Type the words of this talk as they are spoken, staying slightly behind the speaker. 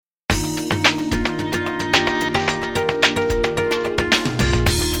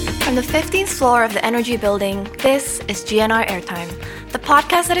From the 15th floor of the Energy Building, this is GNR Airtime, the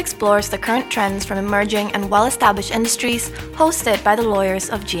podcast that explores the current trends from emerging and well-established industries, hosted by the lawyers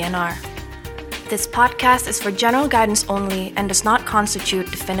of GNR. This podcast is for general guidance only and does not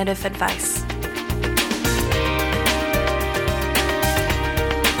constitute definitive advice.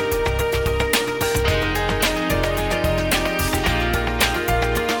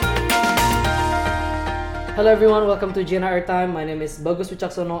 Hello everyone, welcome to GNR Airtime. My name is Bagus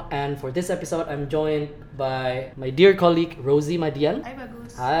Wicaksono, and for this episode, I'm joined by my dear colleague Rosie Madian. Hi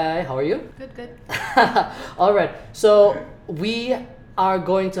Bagus. Hi, how are you? Good. Alright, so we are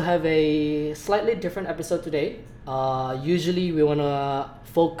going to have a slightly different episode today. Usually we want to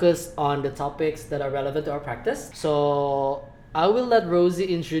focus on the topics that are relevant to our practice. So I will let Rosie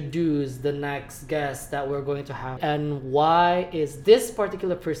introduce the next guest that we're going to have and why is this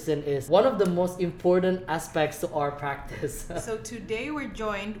particular person is one of the most important aspects to our practice. So today we're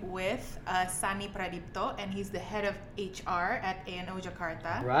joined with Sani Pradipto, and he's the head of HR at ANO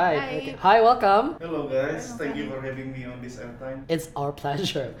Jakarta. Right. Hi. Okay. Hi, welcome. Hello guys, thank you for having me on this airtime. It's our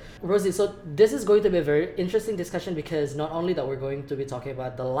pleasure. Rosie, so this is going to be a very interesting discussion because not only that we're going to be talking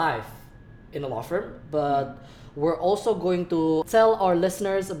about the life in a law firm, but we're also going to tell our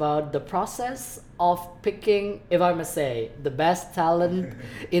listeners about the process of picking, if I must say, the best talent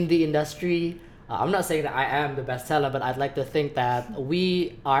in the industry. I'm not saying that I am the best talent, but I'd like to think that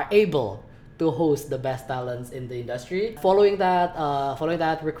we are able to host the best talents in the industry. Following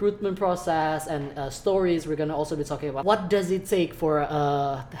that recruitment process and stories, we're gonna also be talking about what does it take for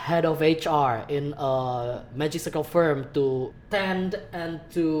a head of HR in a Magic Circle firm to tend and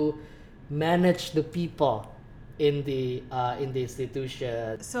to manage the people in the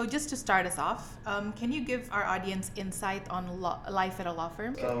institution. So just to start us off, can you give our audience insight on life at a law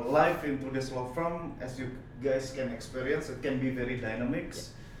firm? Life in today's law firm, as you guys can experience, it can be very dynamic.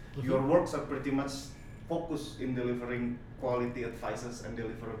 Mm-hmm. Your works are pretty much focused in delivering quality advices and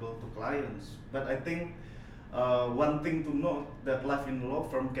deliverable to clients. But I think one thing to note that life in the law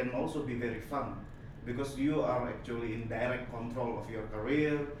firm can also be very fun because you are actually in direct control of your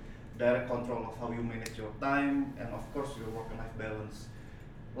career, direct control of how you manage your time, and of course your work and life balance.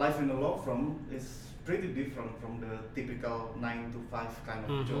 Life in a law firm is pretty different from the typical 9 to 5 kind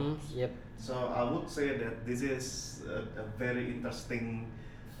of jobs. Yep. So I would say that this is a very interesting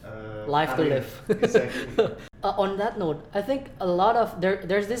life to career. live. Exactly. On that note, I think a lot of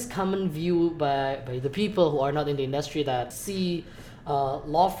there's this common view by the people who are not in the industry that see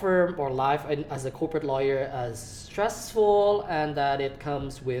law firm or life as a corporate lawyer as stressful and that it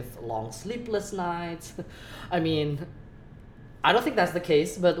comes with long sleepless nights. I mean, I don't think that's the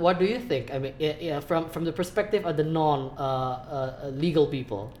case, but what do you think? I mean, from the perspective of the legal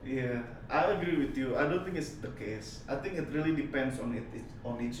people. Yeah, I agree with you. I don't think it's the case. I think it really depends on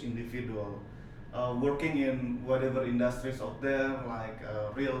each individual. Working in whatever industries out there, like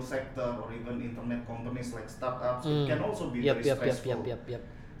real sector or even internet companies like startups, it can also be very stressful. Yep.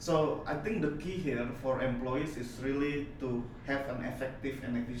 So I think the key here for employees is really to have an effective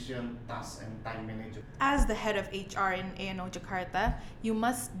and efficient task and time management. As the head of HR in ANO Jakarta, you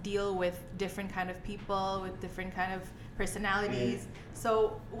must deal with different kind of people, with different kind of personalities.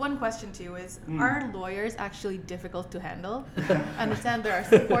 So one question to you is, are lawyers actually difficult to handle? Understand there are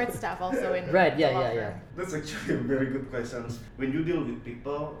support staff also in Right, the law yeah. firm. That's actually a very good question. When you deal with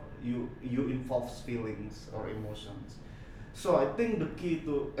people, you involve feelings or emotions. So I think the key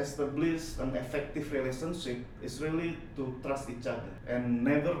to establish an effective relationship is really to trust each other and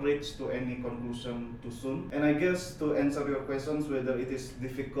never reach to any conclusion too soon. And I guess to answer your questions whether it is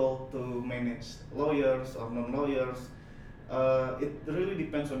difficult to manage lawyers or non-lawyers, it really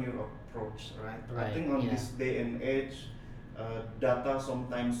depends on your approach, right? I think on this day and age, data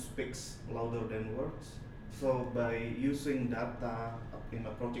sometimes speaks louder than words. So by using data in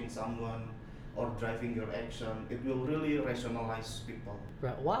approaching someone or driving your action, it will really rationalize people.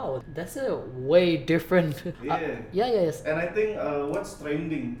 Right. Wow, that's a way different. Yes. And I think what's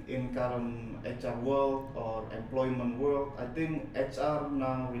trending in current HR world or employment world, I think HR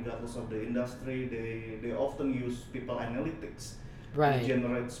now, regardless of the industry, they often use people analytics to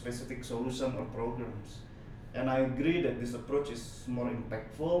generate specific solution or programs. And I agree that this approach is more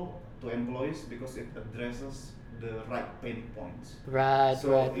impactful to employees because it addresses the right pain points.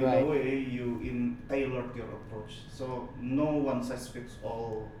 So in a way, you tailored your approach. So no one size fits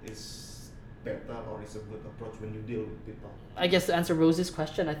all is better or is a good approach when you deal with people. I guess to answer Rosie's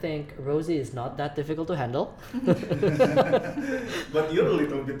question, I think Rosie is not that difficult to handle. But you're a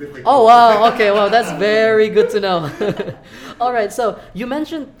little bit difficult. Oh wow, okay, well that's very good to know. All right, so you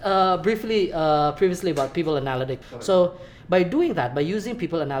mentioned briefly previously about people analytics. Correct. So by doing that, by using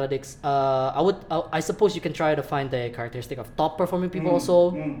people analytics, I suppose you can try to find the characteristic of top performing people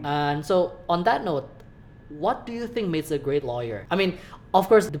also. And so on that note, what do you think makes a great lawyer? I mean, of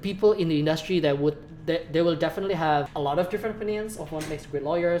course, the people in the industry they will definitely have a lot of different opinions of what makes great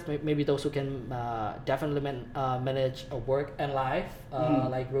lawyers. Maybe those who can definitely manage work and life,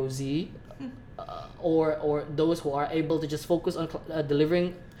 like Rosie, or those who are able to just focus on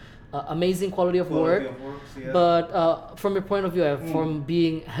delivering amazing quality of work. Yeah. But from your point of view, from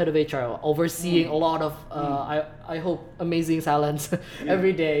being head of HR, overseeing a lot of I hope amazing talents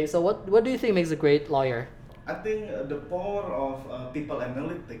every day. So what do you think makes a great lawyer? I think the power of people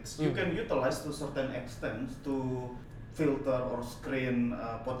analytics you can utilize to a certain extent to filter or screen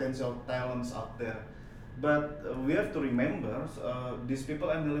potential talents out there. But we have to remember these people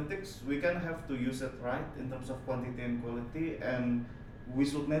analytics, we can have to use it right in terms of quantity and quality, and we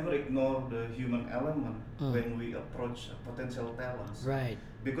should never ignore the human element when we approach potential talents. Right.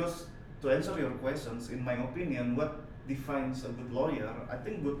 Because to answer your questions, in my opinion, what defines a good lawyer? I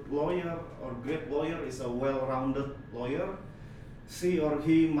think good lawyer or great lawyer is a well-rounded lawyer. She or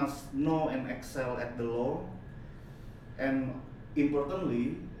he must know and excel at the law, and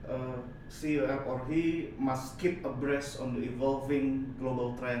importantly, she or he must keep abreast on the evolving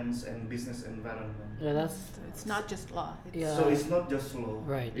global trends and business environment. Yeah, So it's not just law. Yeah. So it's not just law.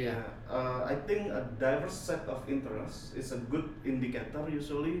 Right, yeah. I think a diverse set of interests is a good indicator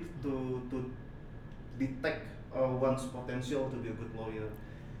usually to detect one's potential to be a good lawyer,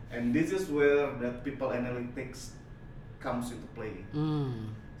 and this is where that people analytics comes into play.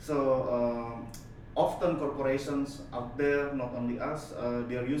 So often corporations out there, not only us,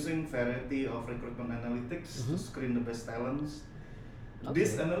 they are using variety of recruitment analytics to screen the best talents.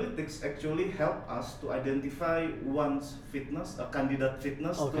 These analytics actually help us to identify one's fitness, a candidate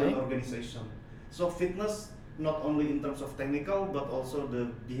fitness to an organization. So fitness not only in terms of technical but also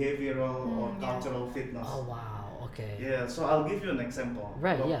the behavioral or cultural fitness. Oh wow. Okay. Yeah, so I'll give you an example.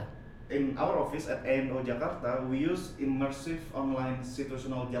 Right. Look, Yeah. in our office at ANO Jakarta, we use immersive online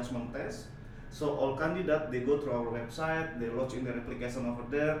situational judgment test. So all candidates, they go through our website, they lodge in their application over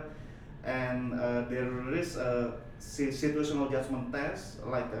there, and there is a situational judgment test,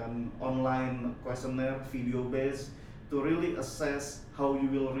 like an online questionnaire, video-based, to really assess how you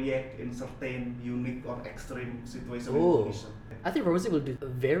will react in certain unique or extreme situation and condition. I think Rosie will do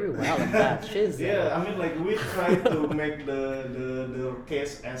very well at that. She's Yeah, I mean, like we try to make the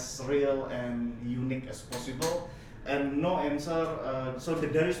case as real and unique as possible, and no answer. So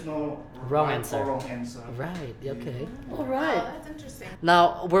that there is no Wrong right answer. or wrong answer. Right. Okay. All Wow, right. that's interesting.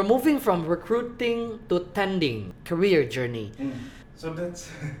 Now we're moving from recruiting to tending career journey. So that's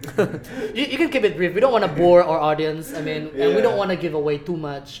You can keep it brief. We don't want to bore our audience. I mean, and we Yeah. don't want to give away too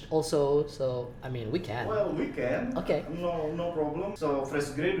much also. So I mean, we can. well, we can. Okay. No problem. So fresh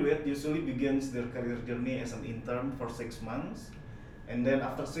graduate usually begins their career journey as an intern for 6 months, and then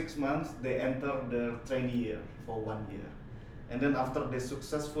after 6 months they enter their trainee year for 1 year, and then after they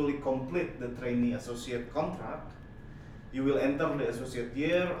successfully complete the trainee associate contract, you will enter the associate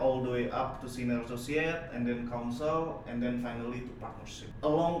year all the way up to senior associate, and then counsel, and then finally to partnership.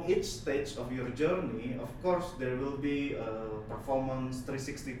 Along each stage of your journey, of course, there will be a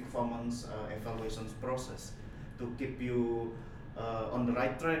 360 performance evaluations process to keep you on the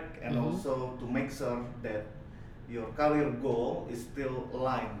right track, and also to make sure that your career goal is still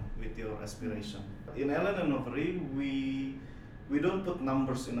aligned with your aspiration. In Allen & Overy, we don't put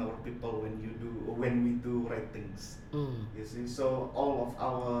numbers in our people when we do ratings. You see, so all of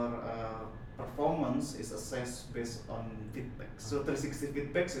our performance is assessed based on feedback. So 360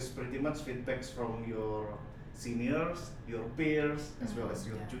 feedbacks is pretty much feedbacks from your seniors, your peers, as well as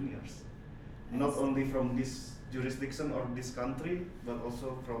your juniors. Not only from this jurisdiction or this country, but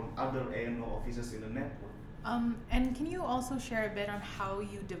also from other ANO offices in the network. And can you also share a bit on how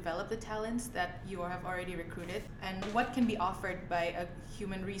you develop the talents that you have already recruited, and what can be offered by a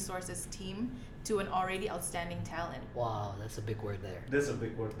human resources team to an already outstanding talent? Wow, that's a big word there. That's a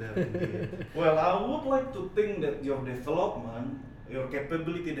big word there. Indeed. Well, I would like to think that your development, your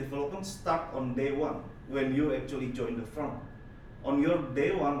capability development start on day one when you actually join the firm. On your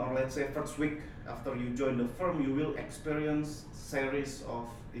day one, or let's say first week after you join the firm, you will experience series of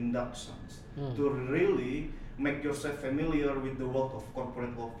inductions to really make yourself familiar with the world of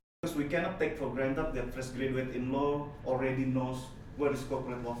corporate law. Because we cannot take for granted that fresh graduate in law already knows what is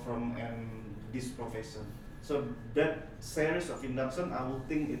corporate law firm and this profession. So that series of induction, I would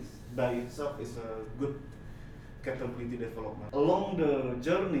think it's by itself is a good capability development. Along the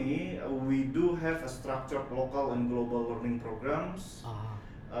journey, we do have a structured local and global learning programs.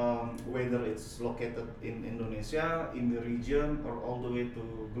 Whether it's located in Indonesia, in the region, or all the way to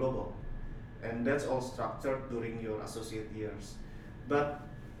global. And that's all structured during your associate years. But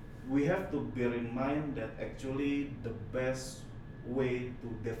we have to bear in mind that actually the best way to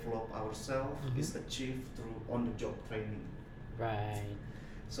develop ourselves is achieved through on-the-job training. Right.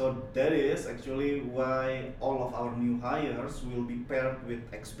 So that is actually why all of our new hires will be paired with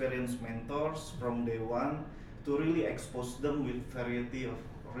experienced mentors from day one to really expose them with variety of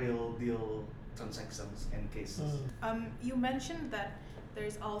real deal transactions and cases. You mentioned that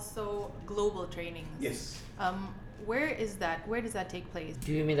there's also global trainings. Yes. Where is that? Where does that take place?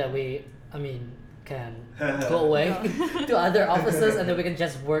 Do you mean that can go away to other offices and then we can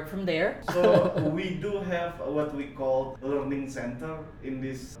just work from there? So we do have what we call learning center in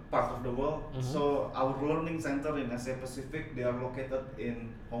this part of the world. So our learning center in Asia Pacific, they are located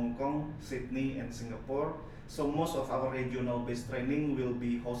in Hong Kong, Sydney, and Singapore. So most of our regional based training will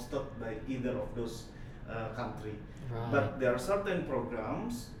be hosted by either of those countries. Right. But there are certain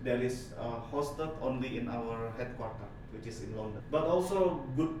programs that is hosted only in our headquarters, which is in London. But also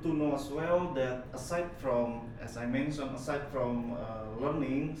good to know as well that aside from, as I mentioned, aside from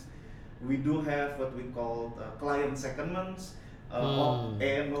learnings, we do have what we call client secondments,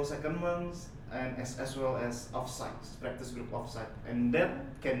 A&O secondments, and as well as offsites, practice group offsite, and that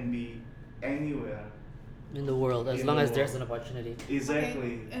can be anywhere In the world, as long as there's an opportunity.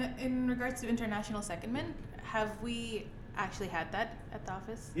 Exactly. Okay. In regards to international secondment, have we actually had that at the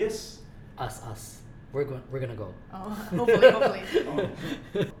office? Yes. Us. We're gonna go. Oh, hopefully.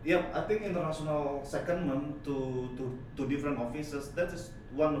 Yep, I think international secondment to different offices, that is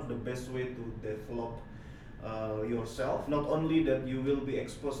one of the best way to develop yourself. Not only that you will be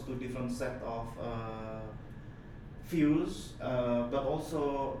exposed to different set of views, but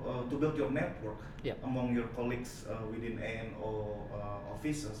also to build your network among your colleagues within A&O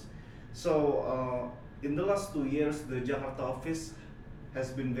offices. So in the last 2 years, the Jakarta office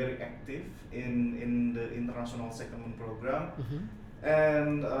has been very active in the international secondment program.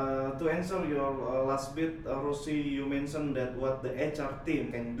 And to answer your last bit, Rosie, you mentioned that what the HR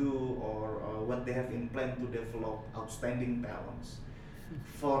team can do or what they have in plan to develop outstanding talents.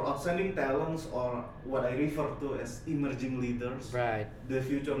 For outstanding talents, or what I refer to as emerging leaders, Right. the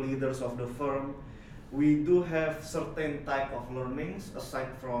future leaders of the firm, we do have certain type of learnings aside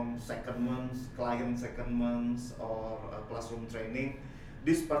from secondments, client secondments, or classroom training.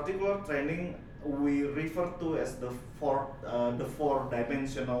 This particular training we refer to as the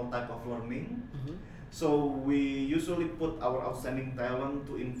four-dimensional type of learning. So we usually put our outstanding talent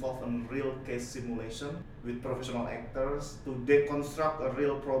to involve in real case simulation with professional actors to deconstruct a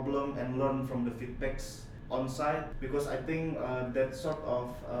real problem and learn from the feedbacks on site, because I think that sort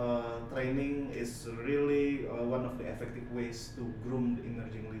of training is really one of the effective ways to groom the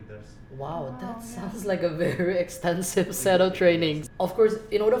emerging leaders. Wow, that yeah. sounds like a very extensive set of trainings. Of course,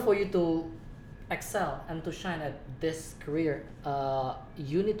 in order for you to excel and to shine at this career,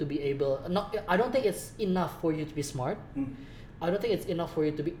 you need to be able. I don't think it's enough for you to be smart. I don't think it's enough for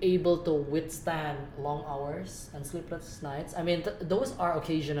you to be able to withstand long hours and sleepless nights. I mean, those are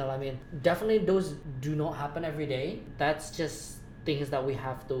occasional. I mean, definitely those do not happen every day. That's just things that we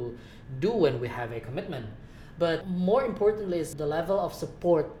have to do when we have a commitment. But more importantly is the level of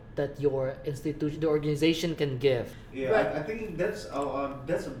support that your institution, the organization can give. Yeah, Right. I think that's a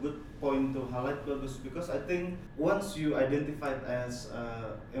good point to highlight, Bagus, because I think once you identified as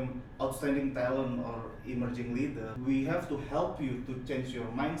outstanding talent or emerging leader, we have to help you to change your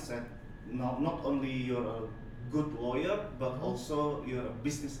mindset. Not only you're a good lawyer, but also you're a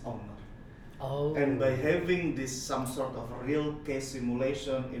business owner. Oh. And by having this some sort of real case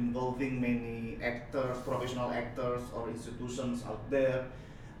simulation involving many actors, professional actors or institutions out there,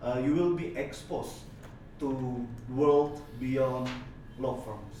 you will be exposed to world beyond law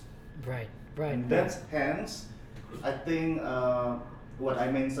firms. Right. And that's hence, I think what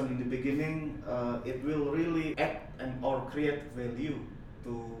I mentioned in the beginning, it will really add and or create value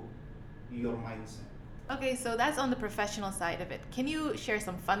to your mindset. Okay, so that's on the professional side of it. Can you share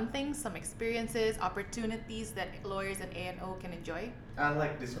some fun things, some experiences, opportunities that lawyers at A&O can enjoy? I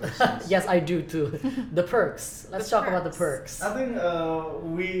like this question. Yes, I do too. The perks. Let's talk about the perks. I think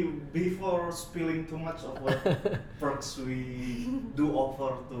we, before spilling too much of what perks we do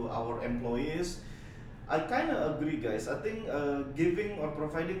offer to our employees, I kind of agree, guys. I think giving or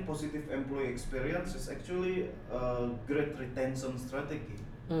providing positive employee experience is actually a great retention strategy.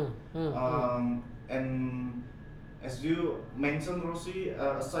 And as you mentioned, Rosie,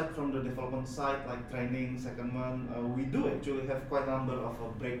 aside from the development side like training, secondment, we do actually have quite a number of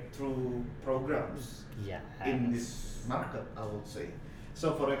breakthrough programs in this market, I would say.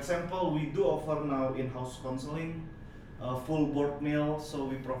 So, for example, we do offer now in-house counseling, full board meal, so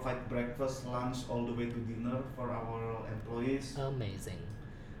we provide breakfast, lunch, all the way to dinner for our employees. Amazing.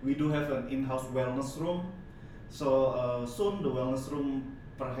 We do have an in-house wellness room, so soon the wellness room,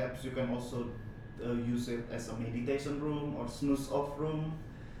 perhaps you can also use it as a meditation room or snooze off room.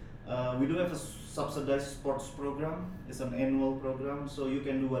 We do have a subsidized sports program. It's an annual program, so you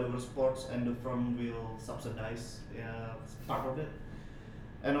can do whatever sports and the firm will subsidize part of it.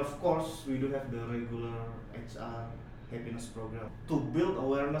 And of course, we do have the regular HR happiness program to build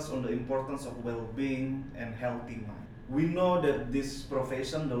awareness on the importance of well-being and healthy mind. We know that this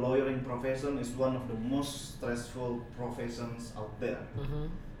profession, the lawyering profession, is one of the most stressful professions out there.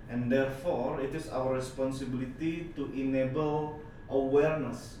 And therefore, it is our responsibility to enable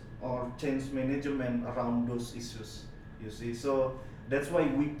awareness or change management around those issues. You see, so that's why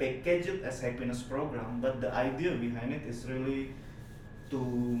we package it as happiness program. But the idea behind it is really to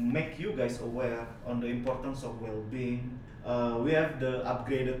make you guys aware on the importance of well-being. We have the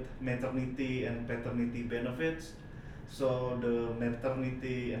upgraded maternity and paternity benefits. So the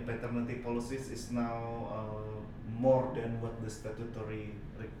maternity and paternity policies is now more than what the statutory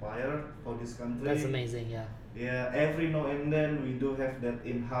require for this country. That's amazing, yeah. Yeah, every now and then we do have that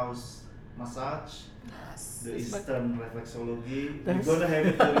in-house massage, Yes. the Eastern reflexology. We're gonna have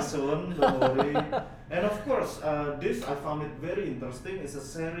it very soon, don't worry. And of course, this I found it very interesting. It's a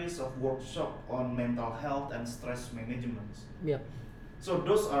series of workshops on mental health and stress management. Yep. So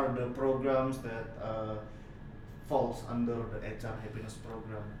those are the programs that falls under the HR happiness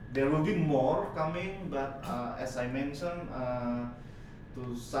program. There will be more coming, but as I mentioned,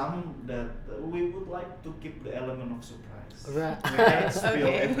 to some that we would like to keep the element of surprise. Right. We can't spill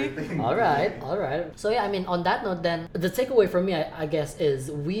Okay. everything. All right. So yeah, I mean, on that note, then the takeaway for me, I guess, is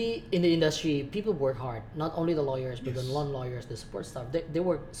we in the industry, people work hard. Not only the lawyers, but the Yes. non-lawyers, the support staff. They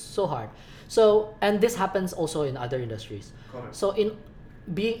work so hard. So, and this happens also in other industries. Correct. So in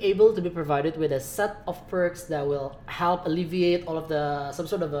being able to be provided with a set of perks that will help alleviate all of the some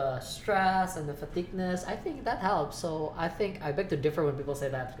sort of stress and the fatigueness, I think that helps. So I think I beg to differ when people say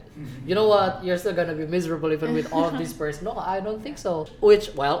that, you know what, you're still gonna be miserable even with all of these perks. No, I don't think so.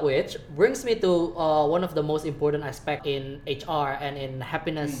 Which brings me to one of the most important aspects in HR and in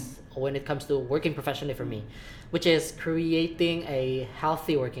happiness when it comes to working professionally for me, which is creating a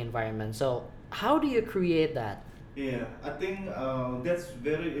healthy working environment. So how do you create that? Yeah, I think that's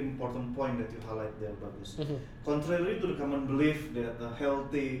very important point that you highlight there, Bagus. Contrary to the common belief that a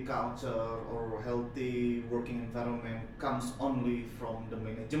healthy culture or healthy working environment comes only from the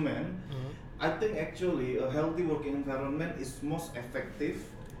management, I think actually a healthy working environment is most effective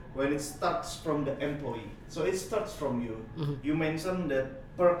when it starts from the employee. So it starts from you. You mentioned that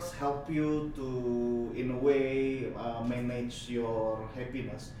perks help you to, in a way, manage your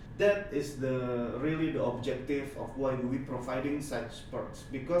happiness. That is really the objective of why we providing such perks,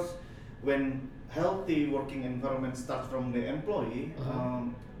 because when healthy working environment starts from the employee,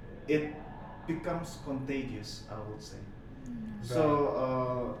 it becomes contagious, I would say.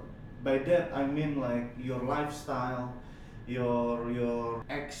 So by that I mean like your lifestyle, your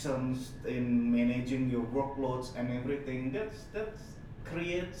actions in managing your workloads and everything. That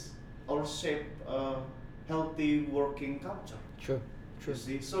creates or shape a healthy working culture. True. You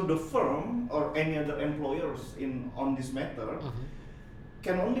see, so the firm or any other employers on this matter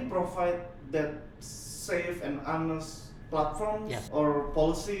can only provide that safe and honest platforms Yes. or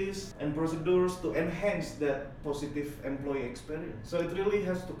policies and procedures to enhance that positive employee experience. So it really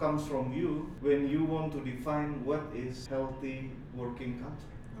has to come from you when you want to define what is healthy working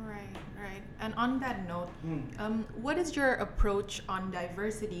culture. Right. And on that note, what is your approach on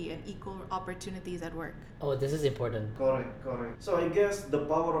diversity and equal opportunities at work? Oh, this is important. Correct. So I guess the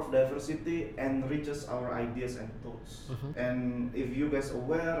power of diversity enriches our ideas and thoughts. And if you guys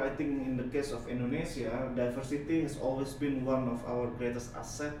aware, I think in the case of Indonesia, diversity has always been one of our greatest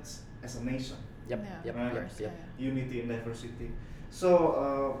assets as a nation. Yep. Unity in diversity.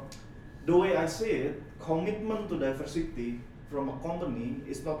 So the way I see it, commitment to diversity from a company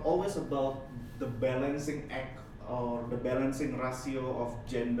is not always about the balancing act or the balancing ratio of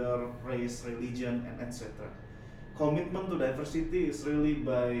gender, race, religion, and etc. Commitment to diversity is really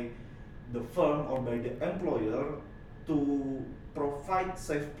by the firm or by the employer to provide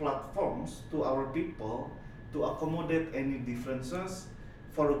safe platforms to our people to accommodate any differences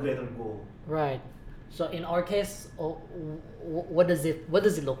for a greater goal. Right. So in our case, what does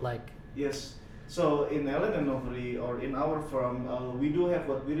it look like? Yes. So in Ellen and Overy, or in our firm, we do have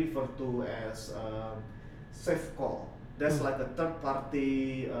what we refer to as safe call. That's like a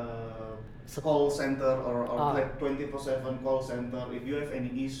third-party call center or like 24/7 call center. If you have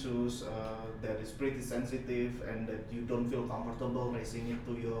any issues that is pretty sensitive and that you don't feel comfortable raising it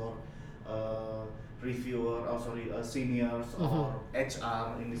to your reviewer, seniors or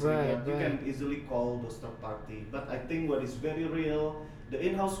HR in this regard, you can easily call those third party. But I think what is very real, the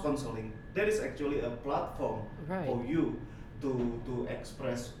in-house counseling, that is actually a platform for you to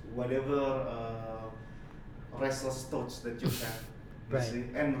express whatever restless thoughts that you have. You see?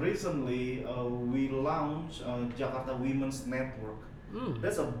 And recently we launched Jakarta Women's Network.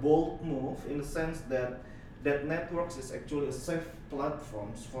 That's a bold move in the sense that networks is actually a safe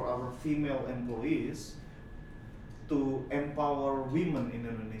platforms for our female employees to empower women in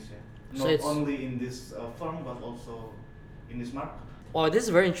Indonesia, not only in this firm but also in this market. Oh, this is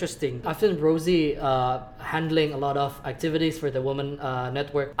very interesting. I've seen Rosie handling a lot of activities for the Women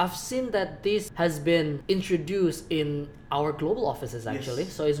Network. I've seen that this has been introduced in our global offices actually.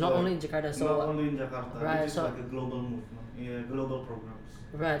 Yes. So it's not only in Jakarta. So not only in Jakarta. Right. It's like a global movement, global programs.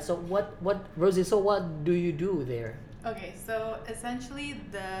 Right. So what Rosie? So what do you do there? Okay. So essentially,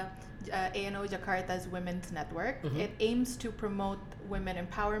 the ANO Jakarta's Women's Network, it aims to promote women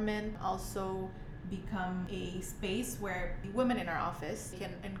empowerment, also become a space where the women in our office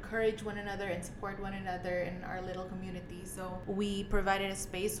can encourage one another and support one another in our little community. So we provided a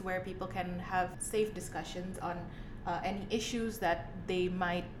space where people can have safe discussions on any issues that they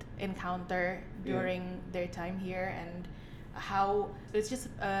might encounter during their time here, and how it's just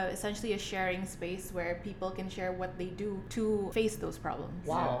essentially a sharing space where people can share what they do to face those problems.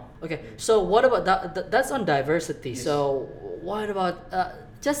 Wow. Okay. So what about that? That's on diversity. Yes. So what about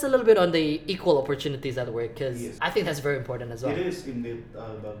just a little bit on the equal opportunities at work, because I think that's very important as well. It is indeed,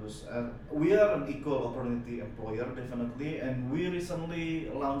 Bagus. We are an equal opportunity employer, definitely, and we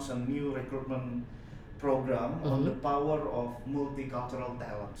recently launched a new recruitment program on the power of multicultural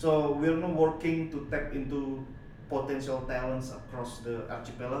talent. So we're now working to tap into potential talents across the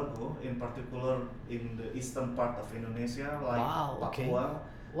archipelago, in particular in the eastern part of Indonesia, like Papua,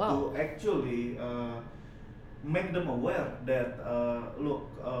 to actually make them aware that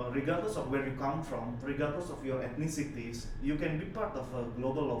regardless of where you come from, regardless of your ethnicities, you can be part of a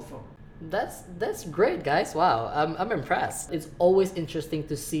global law firm. That's great, guys. Wow, I'm impressed. It's always interesting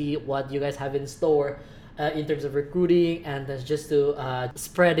to see what you guys have in store in terms of recruiting and just to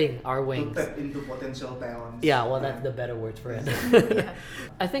spreading our wings. To tap into potential talents. Yeah, well, that's the better word for it.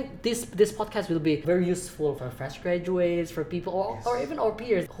 I think this podcast will be very useful for fresh graduates, for people, or even our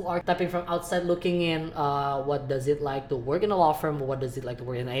peers who are tapping from outside looking in. What does it like to work in a law firm? What does it like to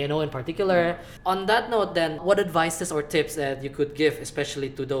work in ANO in particular? On that note, then, what advices or tips that you could give,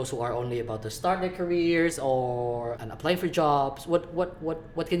 especially to those who are only about to start their careers or applying for jobs?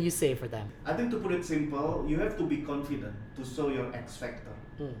 What can you say for them? I think, to put it simple, you have to be confident to show your X factor.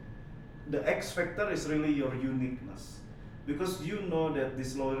 The X factor is really your uniqueness, because you know that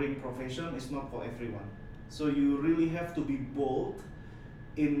this lawyering profession is not for everyone. So you really have to be bold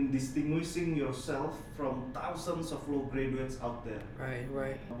in distinguishing yourself from thousands of law graduates out there.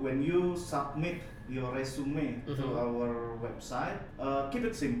 Right. When you submit your resume to our website, keep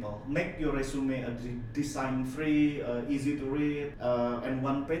it simple. Make your resume design-free, easy to read, and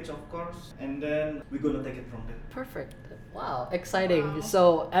one page, of course. And then we're gonna take it from there. Perfect. Wow, exciting. Wow.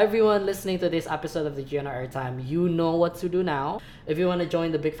 So everyone listening to this episode of the GNR Airtime, you know what to do now. If you want to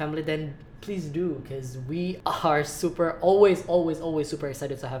join the big family, then please do, because we are always super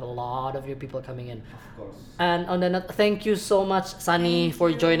excited to have a lot of new people coming in. Of course. And on that note, thank you so much, Sunny,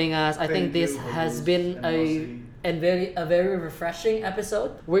 for joining us. I think this has been a very refreshing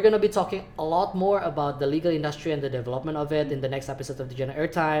episode. We're gonna be talking a lot more about the legal industry and the development of it in the next episode of the GNR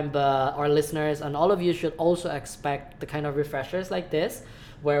Airtime. But our listeners and all of you should also expect the kind of refreshers like this,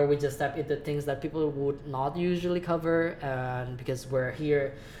 where we just step into things that people would not usually cover, and because we're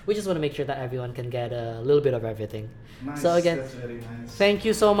here, we just want to make sure that everyone can get a little bit of everything. Nice. So again, that's very nice. Thank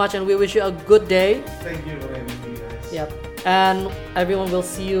you so much, and we wish you a good day. Thank you for having me, guys. Yep. And everyone will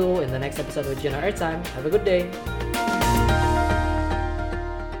see you in the next episode of GNR Airtime. Have a good day.